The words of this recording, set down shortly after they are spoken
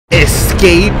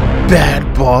escape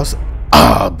Bad Boss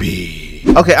Obby.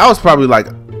 Okay, I was probably like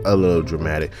a little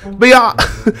dramatic, but y'all,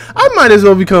 I might as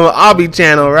well become an Obby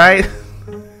channel, right?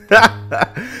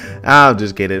 I'm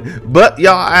just kidding. But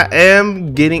y'all, I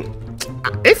am getting,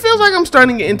 it feels like I'm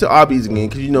starting to get into Obbies again,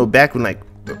 because you know, back when like,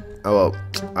 well,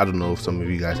 I don't know if some of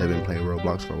you guys have been playing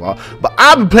Roblox for a while, but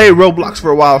I've been playing Roblox for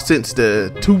a while, since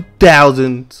the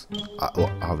 2000s,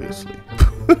 well, obviously.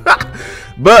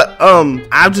 But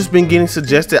I've just been getting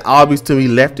suggested obbies to me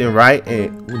left and right,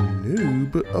 and no,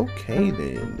 but okay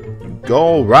then,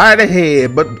 go right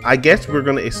ahead. But I guess we're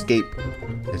gonna escape.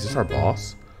 Is this our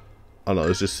boss? Oh no,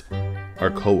 it's just our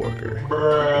coworker.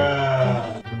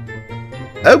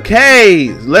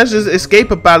 Okay, let's just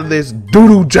escape up out of this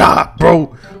doo-doo job,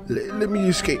 bro. Let me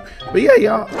escape. But yeah,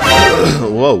 y'all.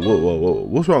 Whoa.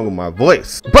 What's wrong with my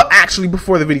voice? But actually,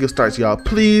 before the video starts, y'all,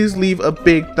 please leave a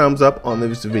big thumbs up on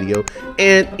this video.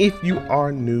 And if you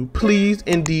are new, please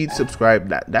indeed subscribe.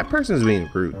 That person is being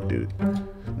rude, dude.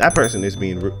 That person is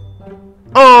being rude.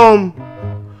 Oh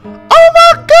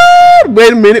my God!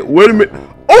 Wait a minute.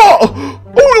 Oh!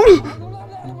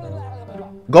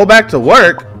 Go back to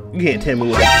work. You can't tell me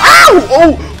what. Ow!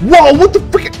 Oh! Whoa! What the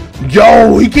freaking?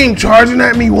 Yo! He came charging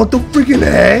at me. What the freaking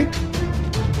heck?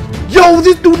 Yo!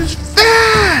 This dude is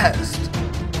fast.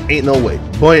 Ain't no way.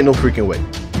 Boy, ain't no freaking way.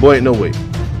 Boy, ain't no way.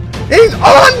 He's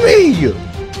on me!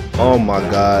 Oh my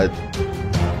God.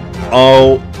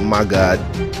 Oh my God.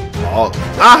 Oh.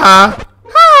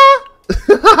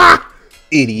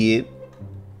 Idiot.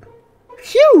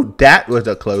 Phew! That was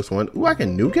a close one. Ooh, I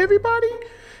can nuke everybody?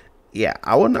 Yeah,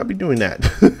 I would not be doing that.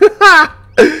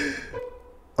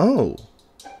 Oh.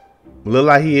 Look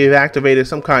like he activated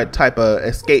some kind of type of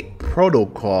escape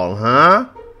protocol, huh?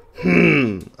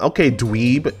 Okay,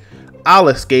 dweeb. I'll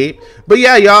escape. But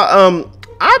yeah, y'all,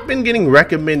 I've been getting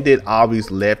recommended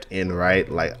obbies left and right.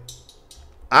 Like,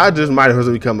 I just might as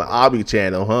well become an obby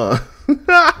channel, huh?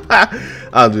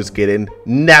 I'm just kidding.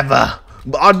 Never.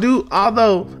 But I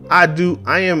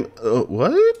am,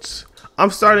 what? I'm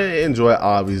starting to enjoy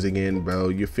obbies again, bro.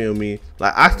 You feel me?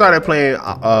 Like, I started playing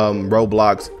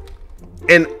Roblox,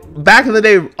 and back in the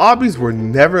day, obbies were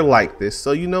never like this.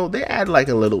 So, you know, they add like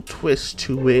a little twist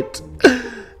to it,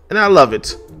 and I love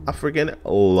it. I freaking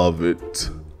love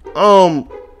it.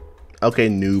 Okay,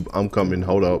 noob, I'm coming.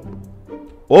 Hold up.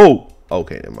 Whoa.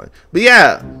 Okay, never mind. But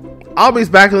yeah, obbies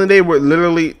back in the day were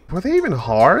they even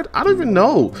hard? I don't even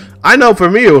know. I know for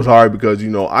me it was hard because,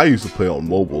 you know, I used to play on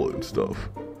mobile and stuff.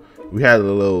 We had a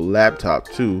little laptop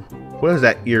too. What is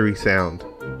that eerie sound?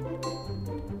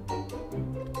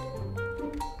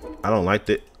 I don't like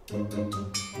it.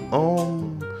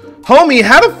 Homie,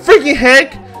 how the freaking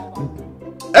heck?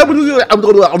 That's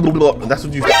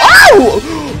what you.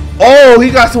 Oh, he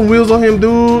got some wheels on him,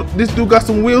 dude. This dude got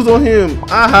some wheels on him.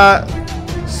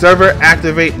 Server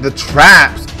activate the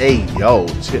traps. Hey, yo,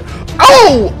 chill.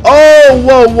 Oh,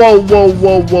 whoa.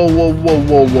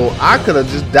 I could have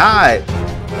just died.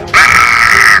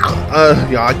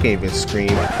 Y'all, I can't even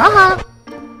scream.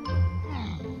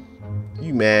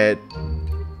 You mad?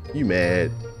 You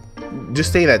mad?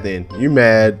 Just say that then. You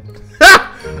mad?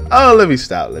 Oh, let me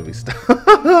stop.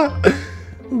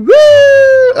 Woo!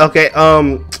 Okay,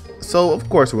 so of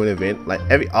course we're an event. Like,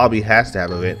 every obby has to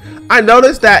have an event. I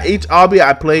noticed that each obby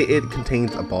I play, it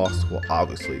contains a boss. Well,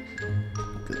 obviously.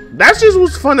 That's just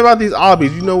what's fun about these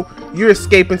obbies. You know, you're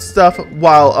escaping stuff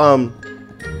while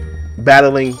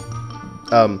battling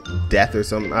death or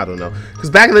something. I don't know, because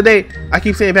back in the day, I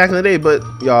keep saying back in the day, but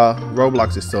y'all,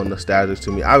 Roblox is so nostalgic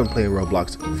to me. I've been playing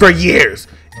Roblox for years.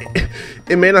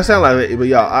 It may not sound like it, but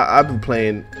y'all, I've been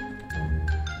playing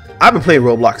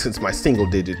Roblox since my single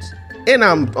digits, and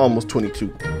I'm almost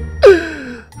 22.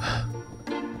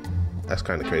 That's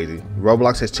kind of crazy.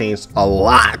 Roblox has changed a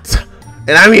lot,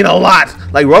 and I mean a lot.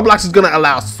 Like, Roblox is gonna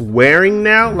allow swearing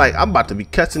now. Like, I'm about to be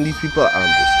cussing these people.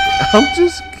 I'm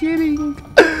just kidding.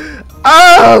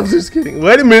 I'm just kidding.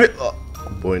 Wait a minute. Oh,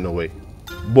 boy, no way.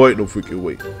 Boy, no freaking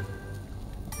way.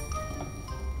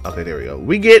 Okay, there we go.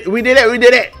 We did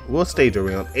it. What stage are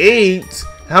we on? 8.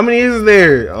 How many is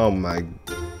there? Oh my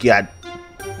God.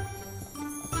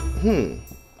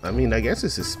 I mean, I guess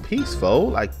this is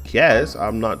peaceful. I guess.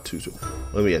 I'm not too sure.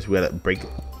 Let me guess. We gotta break it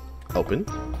open.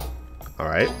 All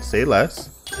right. Say less.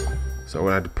 So we're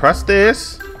gonna have to press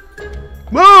this.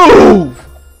 Move.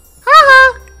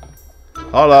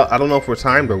 Hold up, I don't know if we're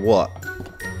timed or what.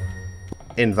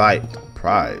 Invite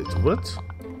prize. What?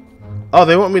 Oh,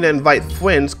 they want me to invite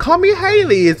friends. Call me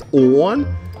Haley is on.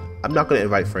 I'm not gonna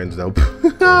invite friends though.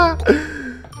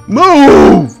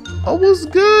 Move! Oh, what's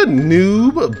good,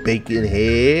 noob? Bacon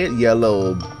head,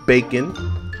 yellow bacon.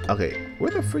 Okay,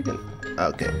 where the freaking?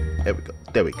 Okay, there we go.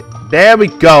 There we go. There we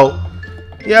go.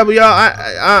 Yeah, but y'all,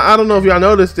 I don't know if y'all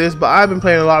noticed this, but I've been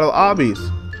playing a lot of obbies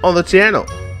on the channel.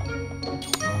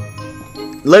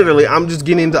 Literally, I'm just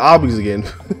getting into obbies again.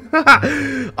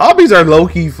 Obbies are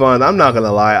low-key fun. I'm not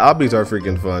gonna lie. Obbies are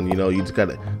freaking fun. You know, you just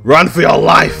gotta run for your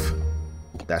life.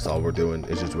 That's all we're doing.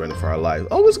 It's just running for our life.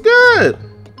 Oh, it's good.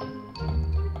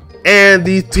 And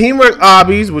the teamwork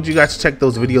obbies, would you guys check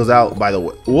those videos out, by the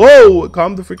way? Whoa,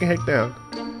 calm the freaking heck down.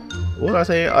 What did I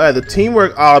say? Oh, yeah, the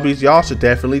teamwork obbies, y'all should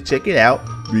definitely check it out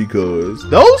because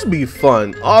those be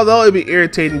fun. Although it'd be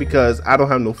irritating because I don't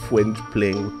have no friends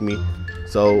playing with me.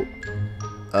 So,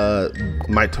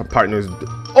 my partners.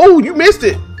 Oh, you missed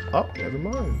it. Oh, never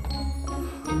mind.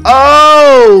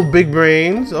 Oh, big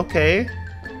brains. Okay.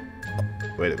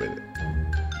 Wait a minute.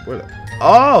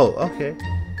 Oh, okay.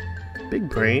 Big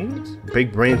brains?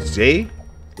 Big brains Jay?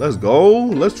 Let's go.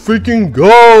 Let's freaking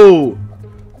go.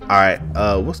 Alright,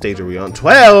 what stage are we on?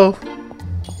 12?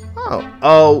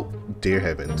 Oh, dear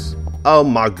heavens. Oh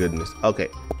my goodness. Okay.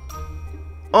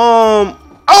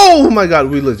 Oh my god,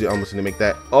 we legit almost gonna make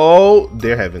that. Oh,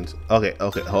 dear heavens. Okay,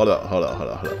 hold up.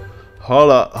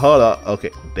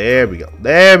 Okay, there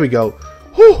we go.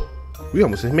 Whew. We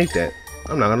almost didn't make that.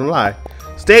 I'm not gonna lie.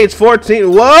 Stage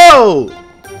 14. Whoa!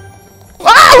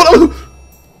 Whoa!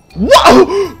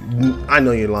 Whoa! I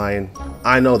know you're lying.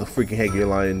 I know the freaking heck you're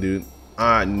lying, dude.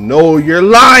 I know you're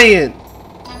lying.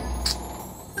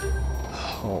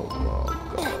 Oh my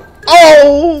god.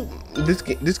 Oh! This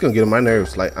gonna get on my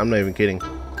nerves. Like, I'm not even kidding.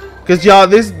 Cause y'all,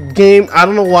 this game, I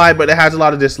don't know why, but it has a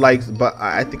lot of dislikes. But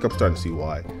I think I'm starting to see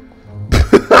why.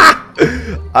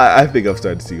 I think I'm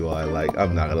starting to see why. Like,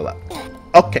 I'm not gonna lie.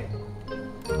 Okay.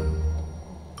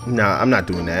 Nah, I'm not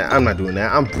doing that. I'm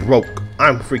I'm broke.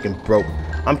 I'm freaking broke.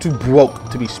 I'm too broke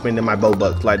to be spending my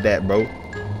Robux like that, bro.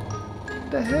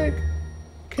 What the heck?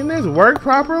 Can this work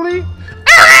properly?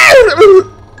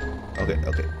 Okay.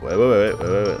 Wait.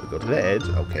 Go to the edge.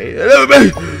 Okay.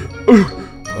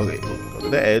 Okay, we're gonna go to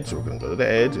the edge. We're gonna go to the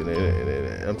edge. And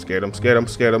then I'm scared. Okay.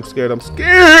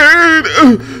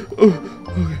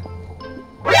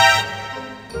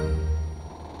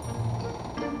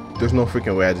 There's no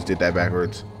freaking way I just did that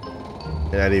backwards.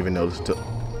 And I didn't even notice till.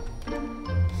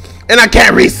 And I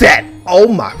can't reset! Oh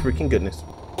my freaking goodness.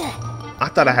 I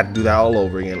thought I had to do that all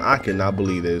over again. I cannot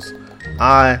believe this.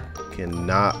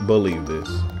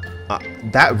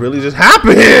 That really just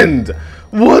happened!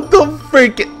 What the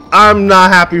freaking? I'm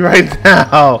not happy right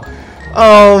now.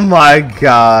 Oh my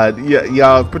god. Yeah,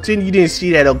 y'all pretend you didn't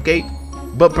see that, okay?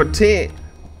 But pretend.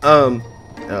 I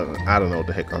don't know what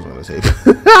the heck I was gonna say.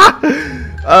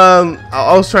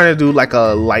 I was trying to do like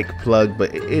a plug,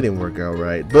 but it didn't work out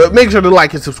right. But make sure to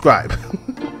like and subscribe.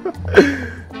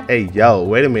 Hey, yo,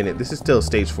 wait a minute. This is still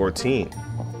stage 14.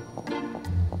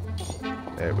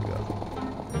 There we go.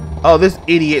 Oh, this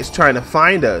idiot's trying to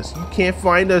find us. You can't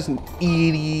find us,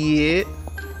 idiot.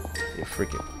 You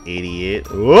freaking idiot.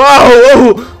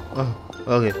 Whoa! Oh,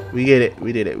 okay, we get it.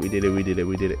 We did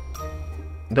it.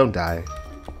 Don't die.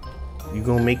 You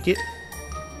gonna make it?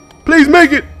 Please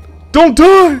make it! Don't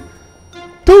die!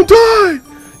 Don't die!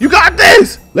 You got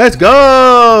this! Let's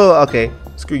go! Okay,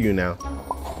 screw you now.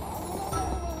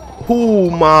 Oh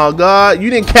my god, you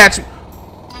didn't catch me.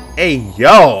 Hey,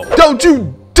 yo! Don't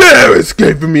you dare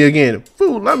escape from me again!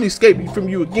 Fool, let me escape from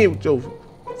you again with your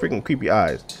freaking creepy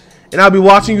eyes. And I'll be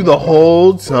watching you the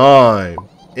whole time.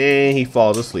 And he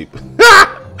falls asleep.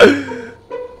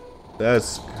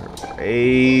 That's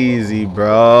crazy,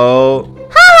 bro.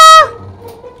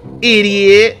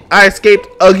 Idiot. I escaped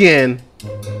again.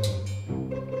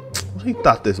 What you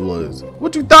thought this was?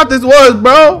 What you thought this was,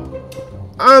 bro?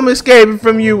 I'm escaping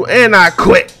from you and I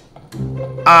quit.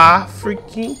 I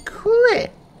freaking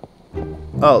quit.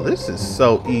 Oh, this is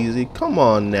so easy. Come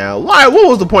on now. Why? What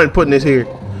was the point of putting this here?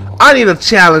 I need a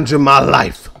challenge in my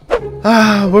life.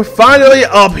 We're finally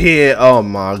up here. Oh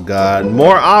my god.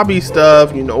 More obby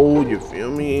stuff. You know, you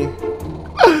feel me?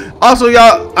 Also,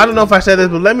 y'all, I don't know if I said this,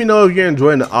 but let me know if you're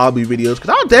enjoying the obby videos, because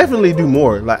I'll definitely do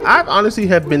more. Like, I honestly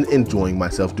have been enjoying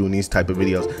myself doing these type of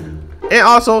videos. And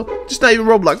also, just not even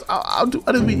Roblox, I'll do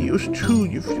other videos too,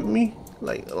 you feel me?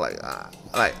 Like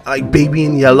Baby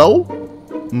in Yellow.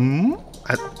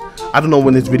 I don't know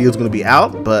when this video is gonna be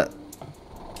out, but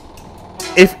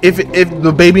if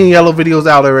the Baby in Yellow video is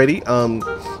out already,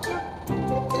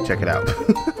 check it out.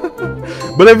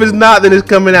 But if it's not, then it's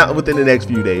coming out within the next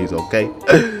few days, okay?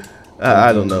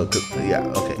 I don't know. Yeah,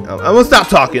 okay. I'm gonna stop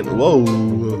talking. Whoa.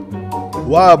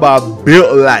 Why am I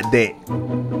built like that?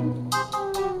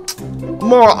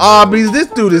 More obbies. This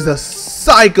dude is a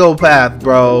psychopath,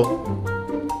 bro.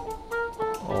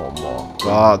 Oh my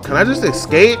god. Can I just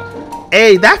escape?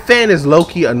 Hey, that fan is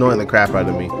low-key annoying the crap out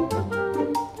of me.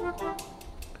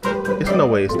 There's no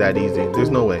way it's that easy. There's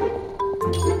no way.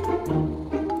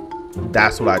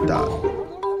 That's what I thought.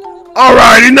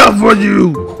 Alright, enough for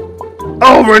you!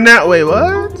 Over in that way,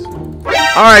 what?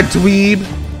 Alright, dweeb.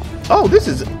 Oh, this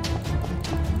is...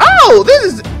 Oh, this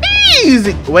is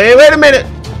easy! Wait a minute!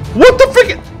 What the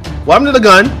freaking... What happened to the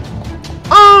gun?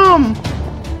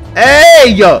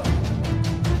 Hey, yo!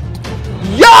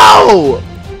 Yo!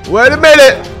 Wait a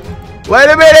minute! Wait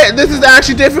a minute! This is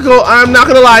actually difficult. I'm not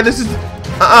gonna lie. This is...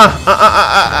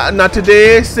 Not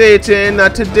today, Satan.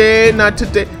 Not today. Not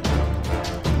today.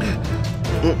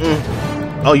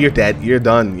 Oh, you're dead. You're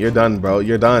done. You're done, bro.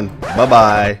 You're done.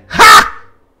 Bye-bye. Ha!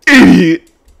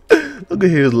 Idiot! Look at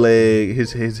his leg.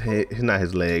 His head. Not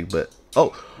his leg, but...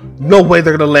 Oh, no way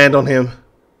they're gonna land on him.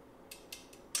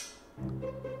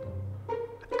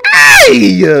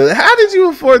 Hey! How did you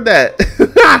afford that?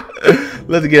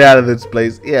 Let's get out of this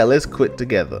place. Yeah, let's quit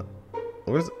together.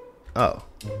 Where's... Oh.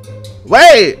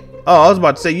 Wait! Oh, I was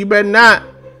about to say, you better not.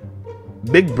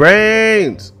 Big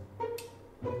brains.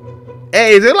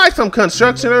 Hey, is it like some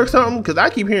construction or something? Because I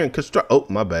keep hearing construct. Oh,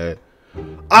 my bad.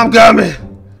 I'm coming.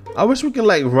 I wish we could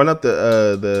like run up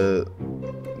the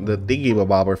thingy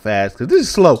bobber fast, because this is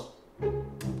slow.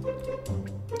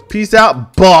 Peace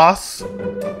out, boss. Ha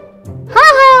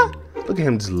ha. Look at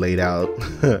him just laid out.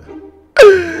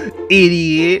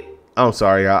 Idiot. I'm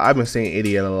sorry, y'all. I've been saying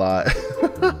idiot a lot.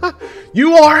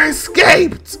 You are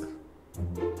escaped.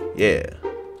 Yeah,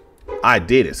 I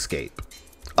did escape.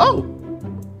 Oh.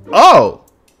 Oh.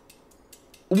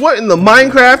 What in the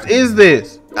Minecraft is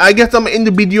this? I guess I'm in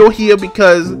the video here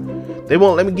because they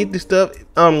won't let me get this stuff.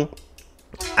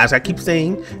 As I keep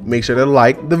saying, make sure to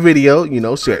like the video, you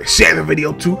know, share the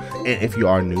video too. And if you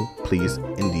are new, please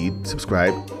indeed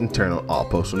subscribe and turn on all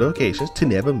post notifications to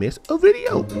never miss a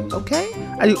video. Okay?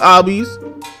 I do obbies,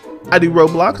 I do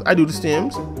Roblox, I do The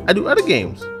Sims, I do other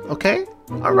games. Okay?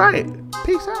 All right.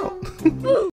 Peace out.